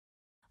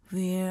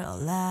We're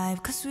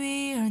alive cause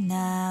we are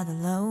not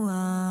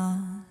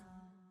alone.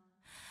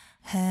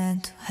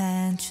 Hand to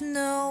hand, you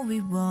know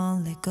we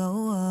won't let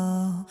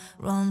go.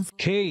 Run.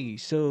 Okay,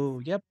 so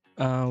yep,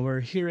 we're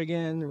here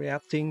again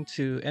reacting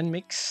to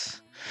Nmixx.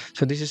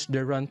 So this is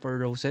the Run for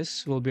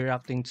Roses. We'll be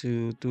reacting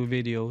to two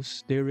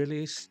videos. They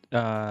released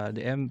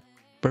the M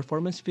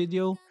performance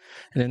video,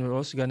 and then we're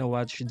also gonna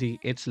watch the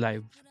It's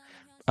Live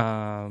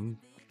um,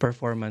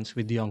 performance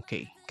with Young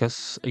K,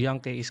 because Young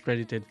K is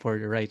credited for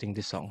writing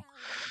this song.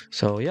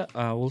 So yeah,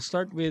 we'll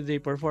start with the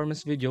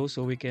performance video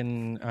so we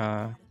can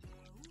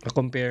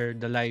compare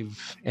the live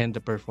and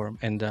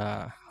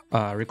the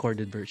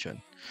recorded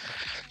version.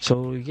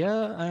 So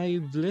yeah,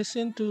 I've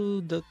listened to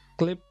the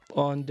clip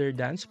on their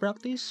dance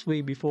practice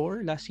way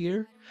before last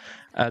year,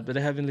 but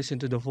I haven't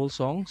listened to the full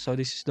song. So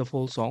this is the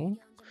full song,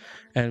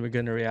 and we're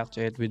gonna react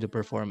to it with the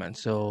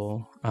performance.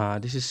 So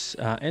this is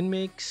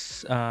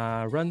Nmixx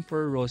 "Run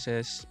for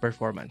Roses"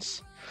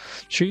 performance.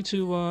 3,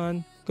 2,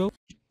 1, go.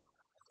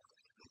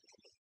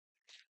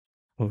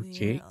 We're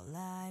Okay,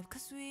 alive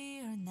cause we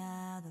are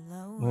not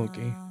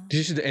okay. alone.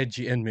 This is the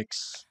edgy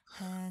Nmixx.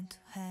 Hand to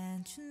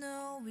hand, you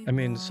know we I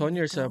mean, won't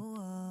let Sonya's a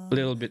go.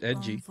 little bit Run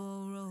edgy.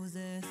 for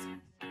roses.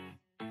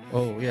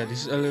 Oh yeah,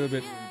 this is a little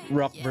bit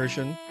rock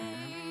version.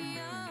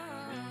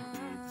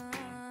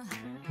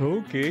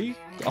 Okay,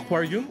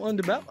 aquarium on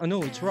the back. Oh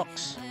no, it's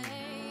rocks.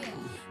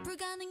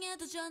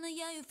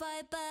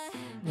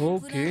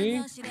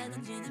 Okay.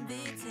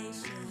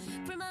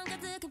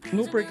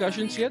 No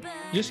percussions yet,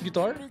 just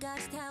guitar.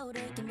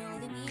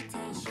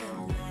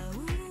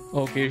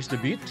 Okay, here's the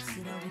beat.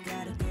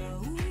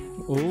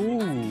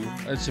 Oh,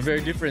 it's a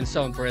very different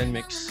sound for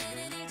Nmixx.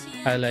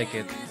 I like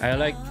it. I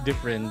like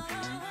different.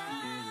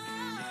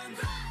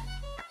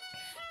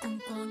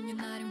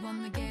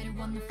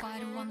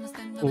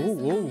 Oh,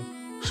 oh,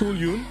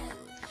 Sulyun.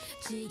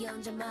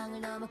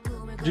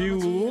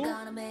 Jiwoo.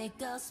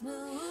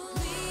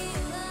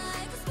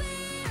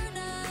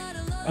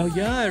 Oh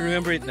yeah, I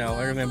remember it now.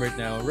 I remember it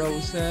now.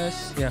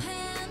 Roses. Yeah.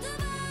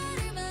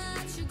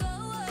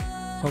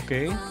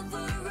 Okay.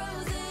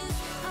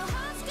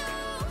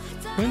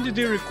 When did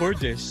they record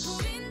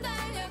this?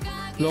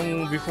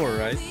 Long before,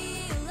 right?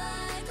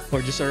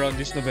 Or just around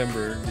this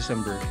November,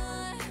 December.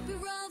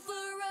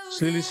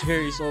 So Lily's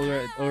hair is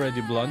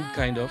already blonde,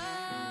 kind of.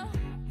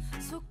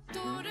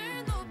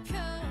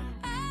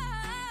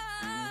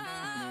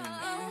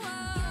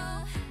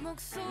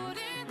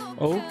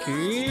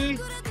 Okay.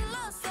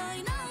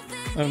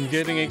 I'm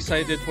getting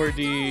excited for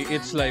the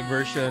It's Live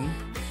version.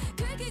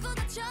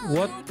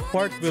 What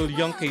part will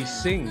Youngkay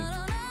sing?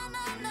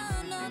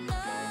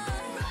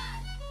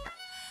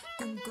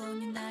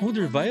 Oh,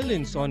 there are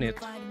violins on it.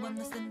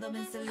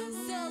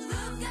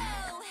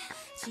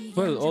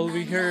 Well, all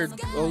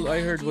I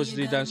heard was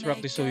the dance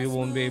practice, so you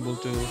won't be able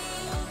to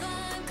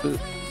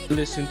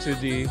listen to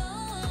the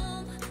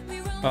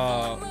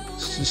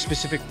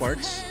specific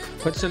parts.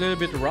 But it's a little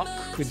bit rock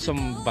with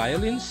some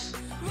violins.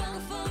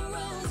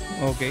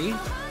 Okay.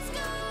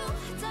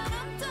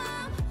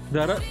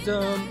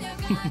 Da-da-dum.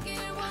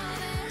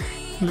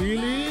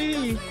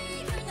 Lily!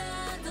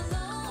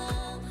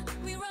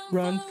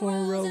 Run for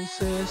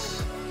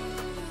Roses.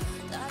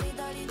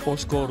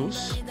 Post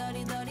chorus.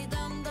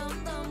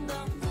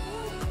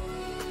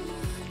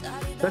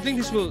 I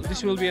think this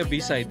will be a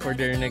B-side for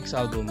their next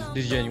album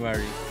this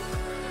January.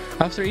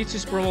 After each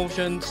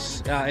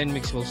promotions,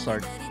 Nmixx will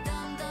start.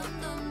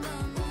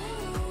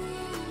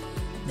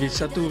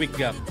 It's a 2-week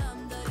gap.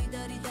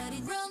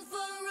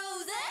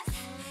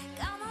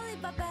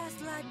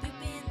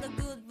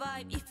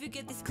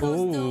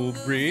 Oh,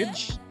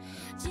 bridge.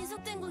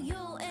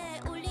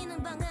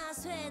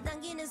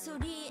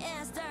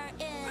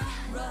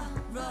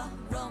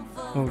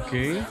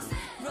 Okay.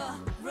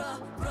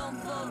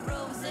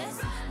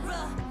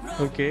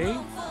 Okay.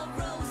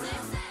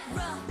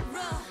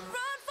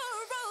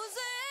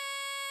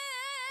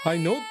 High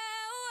note.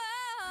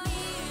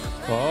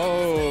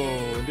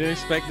 Oh, they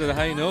expected a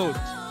high note.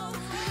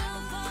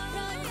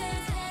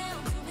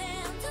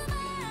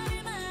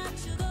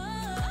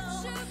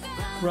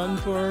 Run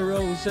for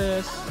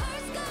roses.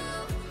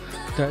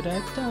 Da da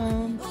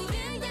dum.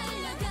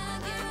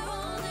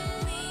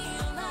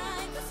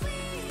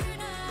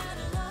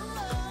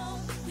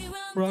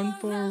 Run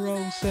for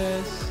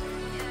roses.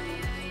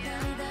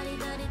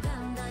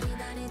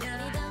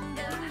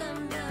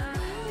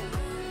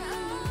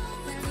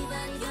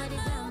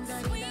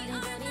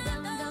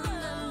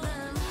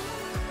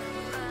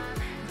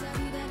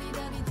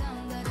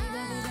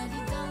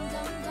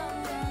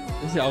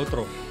 This is the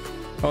outro.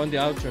 On the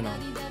outro now.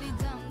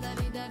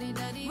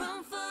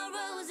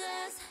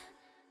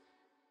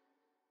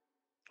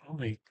 Oh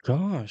my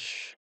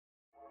gosh.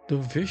 The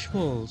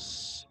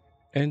visuals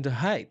and the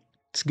height.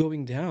 It's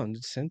going down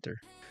the center.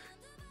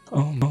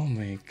 Oh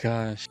my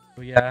gosh.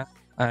 So yeah,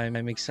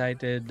 I'm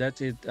excited.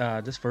 That's it.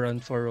 That's for Run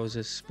for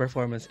Roses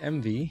performance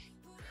MV.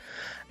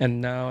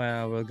 And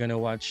now we're gonna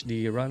watch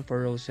the Run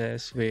for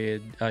Roses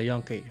with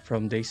Youngkay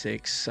from Day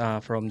 6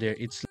 from their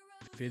It's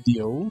Live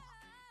video.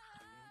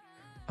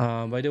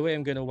 By the way,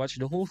 I'm gonna watch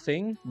the whole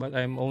thing, but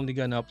I'm only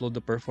gonna upload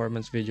the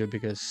performance video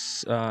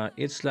because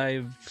it's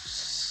live.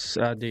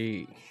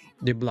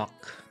 They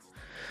block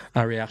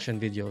reaction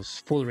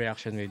videos, full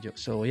reaction videos.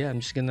 So yeah, I'm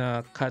just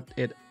gonna cut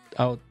it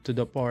out to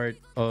the part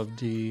of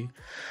the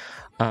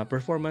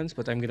performance,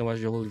 but I'm gonna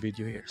watch the whole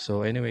video here.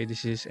 So anyway,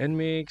 this is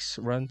Nmixx,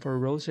 Run for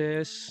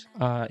Roses.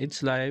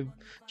 It's live.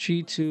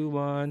 3, 2,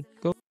 1,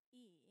 go.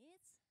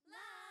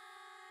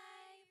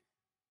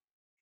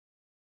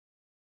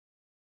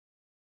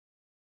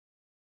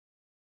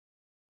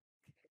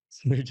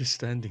 They're just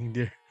standing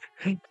there.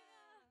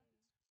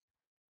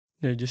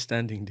 They're just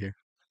standing there.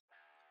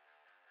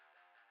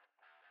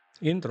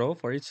 Intro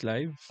for It's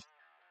Live.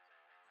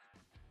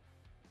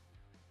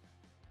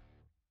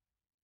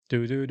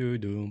 Do do do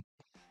do.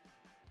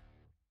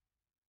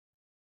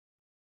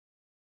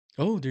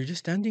 Oh, they're just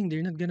standing.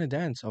 They're not gonna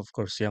dance. Of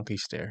course,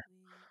 Yankee's there.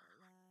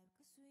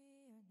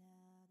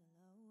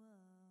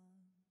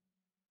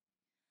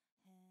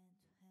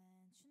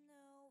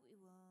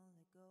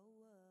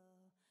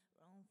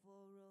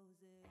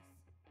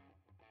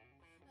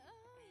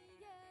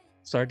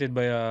 Started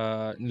by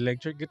an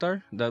electric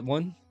guitar. That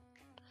one.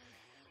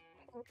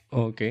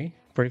 Okay.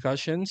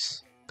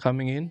 Percussions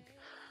coming in.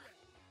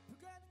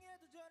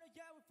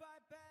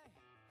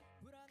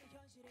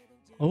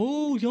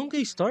 Oh,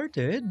 Yankee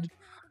started.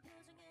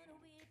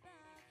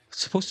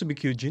 It's supposed to be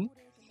Kyujin.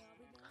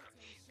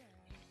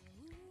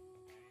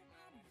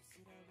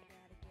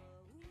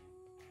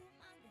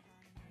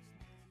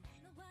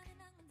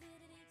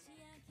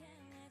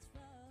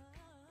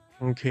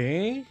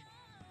 Okay.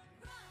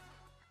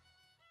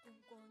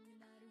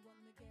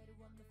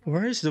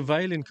 Where is the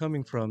violin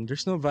coming from?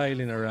 There's no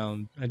violin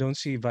around. I don't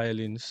see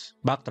violins.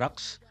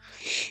 Backtracks.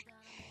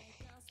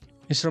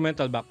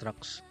 Instrumental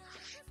backtracks.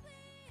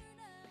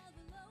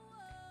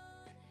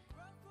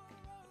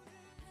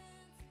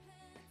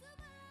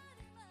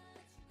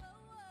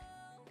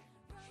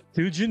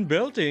 Eugene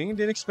belting.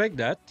 Didn't expect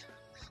that.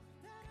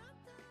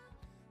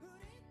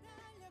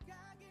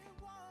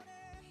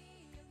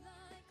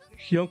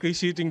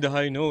 Yonkei's hitting the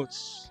high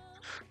notes.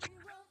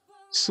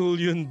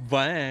 Sulyun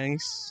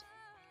bangs.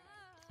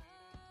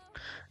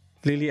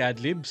 Lily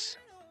adlibs.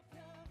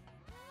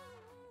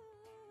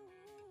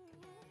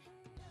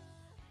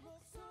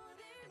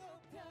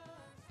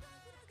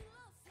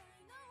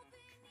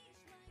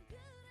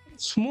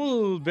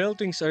 Small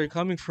beltings are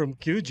coming from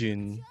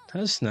Kyujin.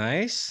 That's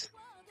nice.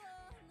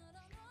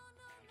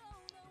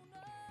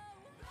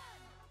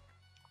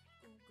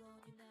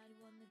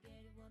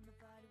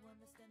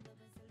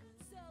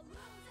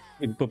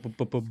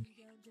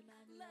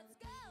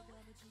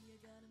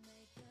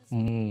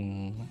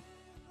 Mm.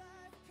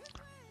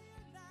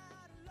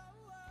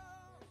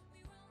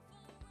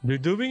 They're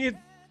doing it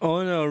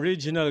on an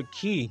original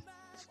key.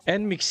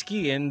 Nmixx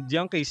key, and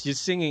Yankee is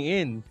just singing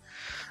in.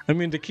 I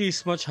mean, the key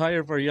is much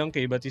higher for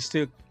Yankee, but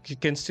he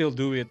can still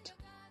do it.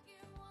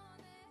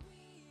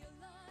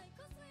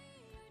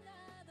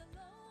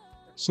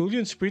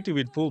 Sulyun's pretty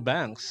with full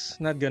bangs,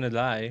 not gonna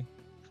lie.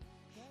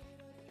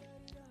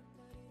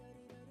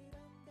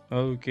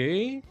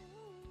 Okay.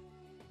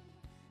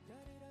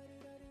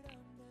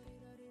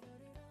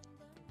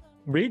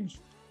 Bridge?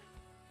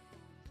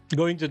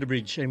 Going to the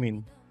bridge, I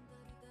mean.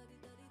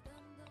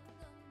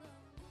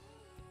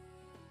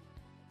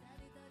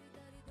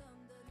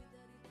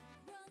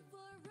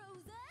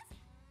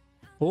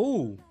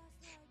 Oh,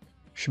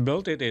 she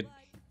belted it.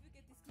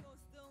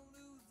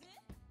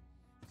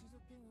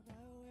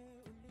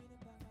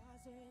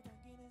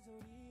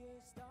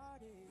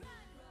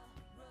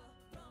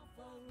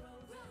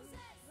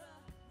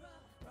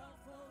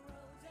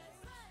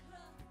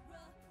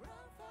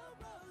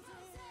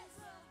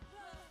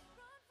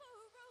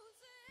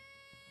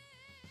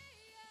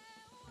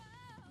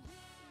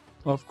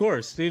 Of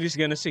course, Lily's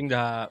gonna sing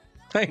the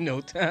high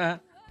note.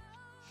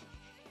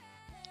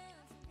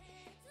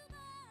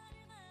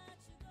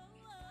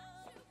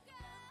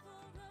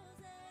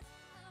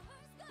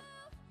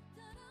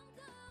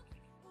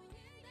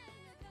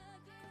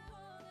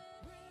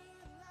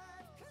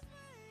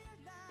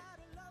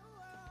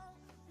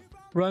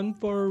 Run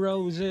for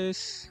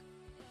roses.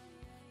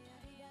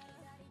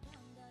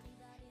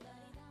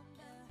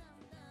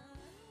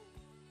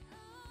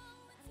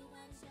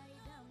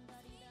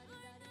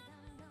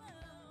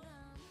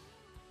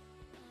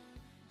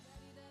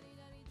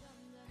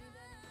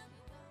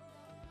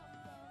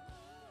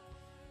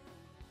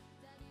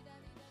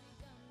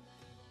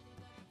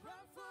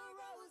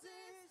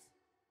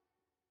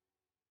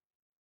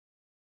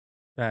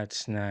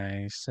 That's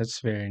nice. That's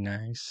very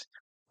nice.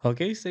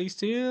 Okay, stay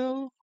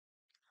still.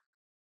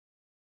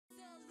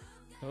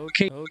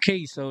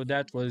 Okay, so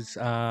that was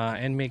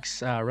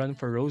Nmixx Run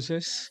for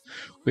Roses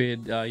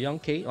with Young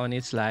K on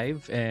its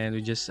live, and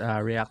we just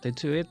reacted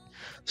to it.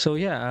 So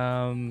yeah,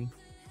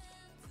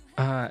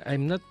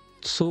 I'm not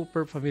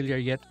super familiar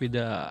yet with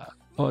the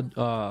what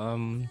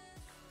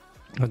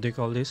do you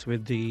call this,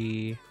 with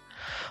the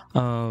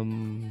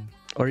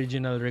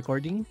original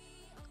recording.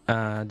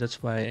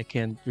 That's why I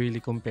can't really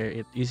compare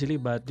it easily,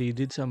 but they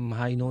did some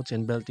high notes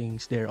and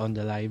beltings there on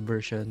the live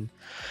version,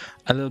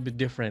 a little bit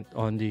different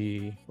on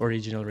the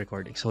original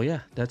recording. So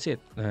yeah, that's it.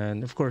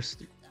 And of course,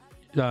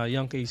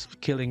 Youngke is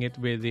killing it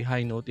with the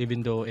high note,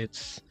 even though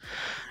it's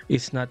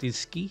not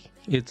his key.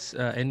 It's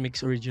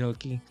Nmixx original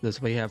key.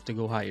 That's why you have to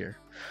go higher.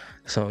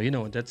 So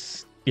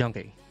that's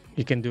Youngke.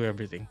 You can do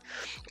everything.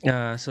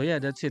 So yeah,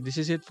 that's it. This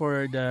is it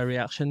for the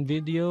reaction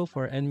video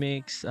for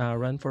Nmixx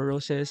Run for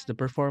Roses, the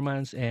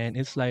performance and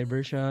its live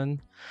version.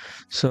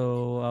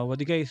 So what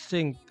do you guys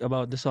think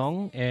about the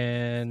song?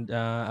 And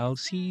I'll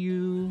see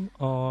you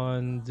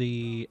on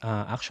the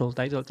actual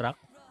title track.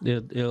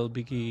 It'll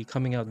be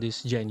coming out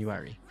this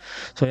January.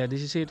 So yeah,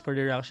 this is it for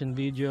the reaction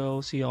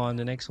video. See you on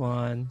the next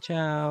one.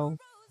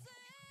 Ciao.